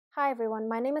Hi everyone,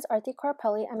 my name is Aarthi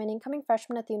Koripelly. I'm an incoming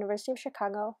freshman at the University of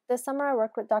Chicago. This summer I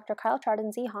worked with Dr. Chard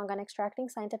and Zhi Hong on extracting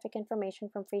scientific information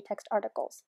from free text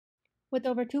articles. With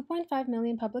over 2.5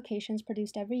 million publications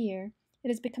produced every year, it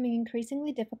is becoming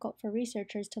increasingly difficult for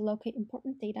researchers to locate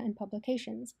important data in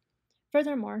publications.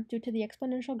 Furthermore, due to the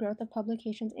exponential growth of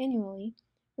publications annually,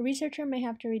 a researcher may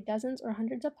have to read dozens or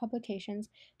hundreds of publications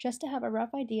just to have a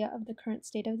rough idea of the current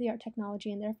state-of-the-art technology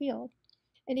in their field.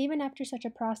 And even after such a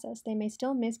process, they may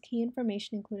still miss key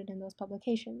information included in those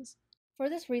publications. For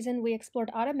this reason, we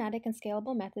explored automatic and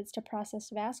scalable methods to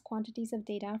process vast quantities of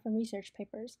data from research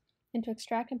papers and to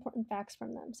extract important facts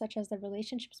from them, such as the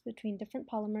relationships between different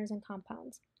polymers and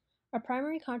compounds. Our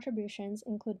primary contributions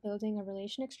include building a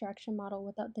relation extraction model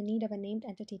without the need of a named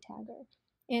entity tagger,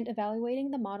 and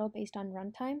evaluating the model based on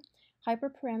runtime,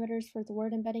 hyperparameters for the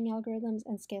word embedding algorithms,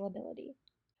 and scalability.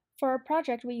 For our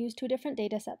project, we used two different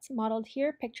datasets, modeled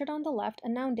here, pictured on the left, a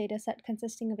noun dataset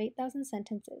consisting of 8,000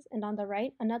 sentences, and on the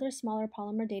right, another smaller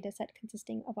polymer dataset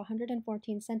consisting of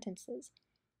 114 sentences.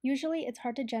 Usually, it's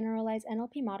hard to generalize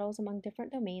NLP models among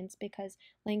different domains because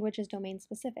language is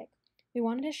domain-specific. We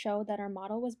wanted to show that our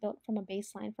model was built from a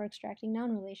baseline for extracting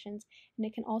noun relations, and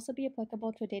it can also be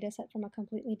applicable to a dataset from a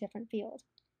completely different field.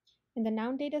 In the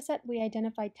noun dataset, we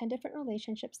identified 10 different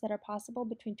relationships that are possible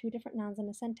between two different nouns in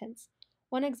a sentence.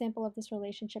 One example of this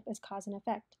relationship is cause and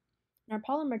effect. In our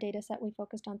polymer dataset, we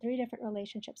focused on 3 different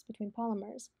relationships between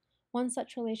polymers. One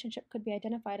such relationship could be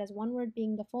identified as one word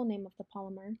being the full name of the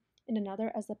polymer, and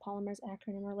another as the polymer's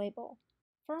acronym or label.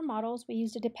 For our models, we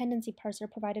used a dependency parser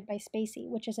provided by Spacy,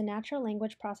 which is a natural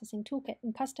language processing toolkit,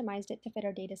 and customized it to fit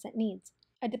our dataset needs.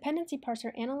 A dependency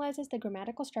parser analyzes the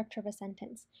grammatical structure of a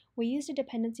sentence. We used a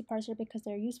dependency parser because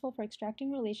they are useful for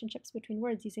extracting relationships between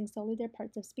words using solely their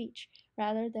parts of speech,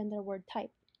 rather than their word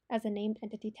type, as a named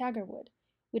entity tagger would.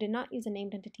 We did not use a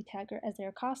named entity tagger as they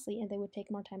are costly and they would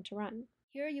take more time to run.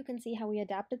 Here you can see how we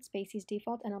adapted Spacy's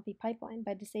default NLP pipeline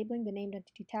by disabling the named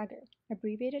entity tagger,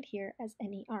 abbreviated here as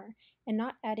NER, and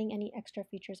not adding any extra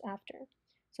features after.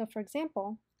 So for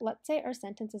example, let's say our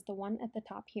sentence is the one at the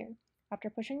top here. After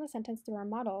pushing the sentence through our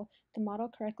model, the model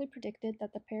correctly predicted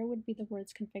that the pair would be the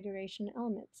word's configuration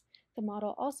elements. The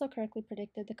model also correctly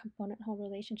predicted the component-whole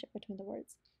relationship between the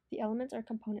words. The elements are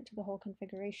component to the whole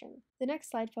configuration. The next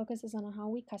slide focuses on how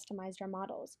we customized our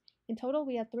models. In total,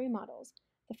 we had 3 models.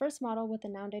 The first model with the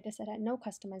noun dataset had no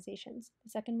customizations. The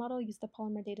second model used the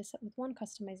polymer dataset with 1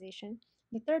 customization.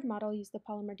 The third model used the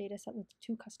polymer dataset with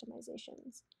 2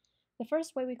 customizations. The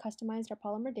first way we customized our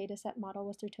polymer dataset model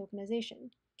was through tokenization.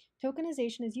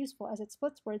 Tokenization is useful as it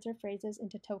splits words or phrases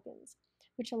into tokens,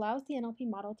 which allows the NLP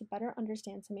model to better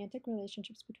understand semantic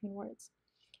relationships between words.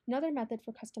 Another method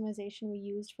for customization we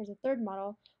used for the third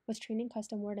model was training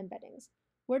custom word embeddings.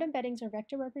 Word embeddings are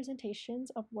vector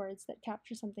representations of words that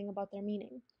capture something about their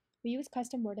meaning. We use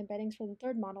custom word embeddings for the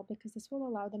third model because this will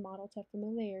allow the model to have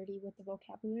familiarity with the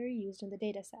vocabulary used in the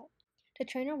dataset. To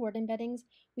train our word embeddings,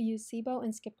 we use SIBO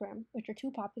and skipgram, which are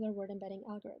 2 popular word embedding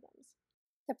algorithms.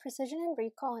 The precision and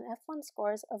recall and F1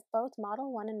 scores of both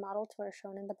Model 1 and Model 2 are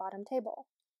shown in the bottom table.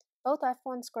 Both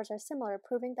F1 scores are similar,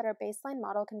 proving that our baseline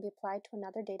model can be applied to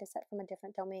another dataset from a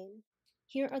different domain.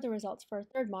 Here are the results for our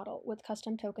third model, with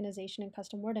custom tokenization and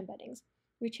custom word embeddings.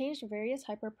 We changed various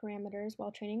hyperparameters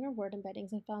while training our word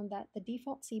embeddings and found that the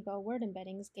default SIBO word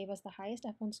embeddings gave us the highest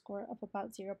F1 score of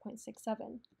about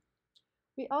 0.67.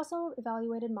 We also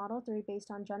evaluated Model 3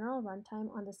 based on general runtime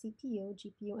on the CPU,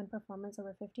 GPU, and performance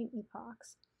over 15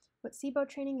 epochs, with SIBO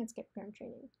training and skipgram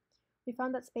training. We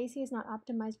found that Spacy is not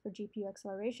optimized for GPU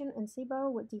acceleration, and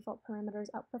SIBO with default parameters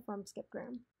outperformed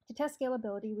skipgram. To test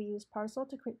scalability, we used Parsel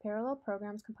to create parallel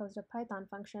programs composed of Python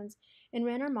functions and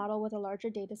ran our model with a larger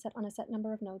dataset on a set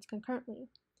number of nodes concurrently.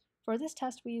 For this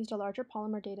test, we used a larger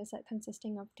polymer dataset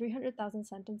consisting of 300,000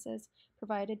 sentences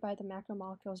provided by the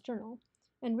Macromolecules Journal,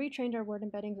 and retrained our word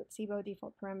embeddings with SIBO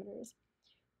default parameters.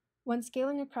 When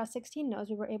scaling across 16 nodes,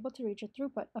 we were able to reach a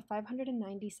throughput of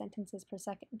 590 sentences per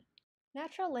second.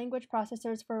 Natural language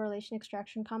processors for relation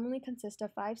extraction commonly consist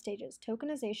of 5 stages: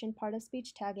 tokenization,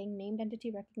 part-of-speech tagging, named entity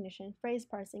recognition, phrase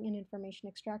parsing, and information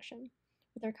extraction.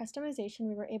 With our customization,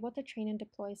 we were able to train and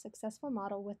deploy a successful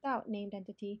model without named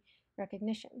entity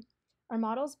recognition. Our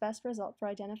model's best result for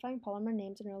identifying polymer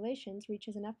names and relations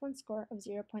reaches an F1 score of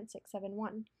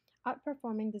 0.671,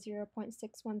 outperforming the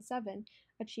 0.617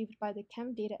 achieved by the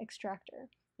Chem Data Extractor,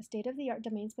 a state-of-the-art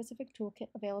domain-specific toolkit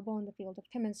available in the field of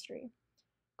chemistry.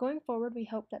 Going forward, we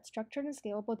hope that structured and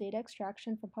scalable data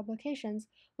extraction from publications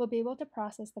will be able to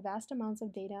process the vast amounts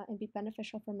of data and be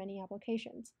beneficial for many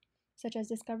applications, such as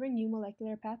discovering new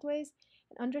molecular pathways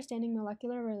and understanding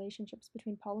molecular relationships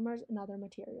between polymers and other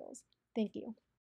materials. Thank you.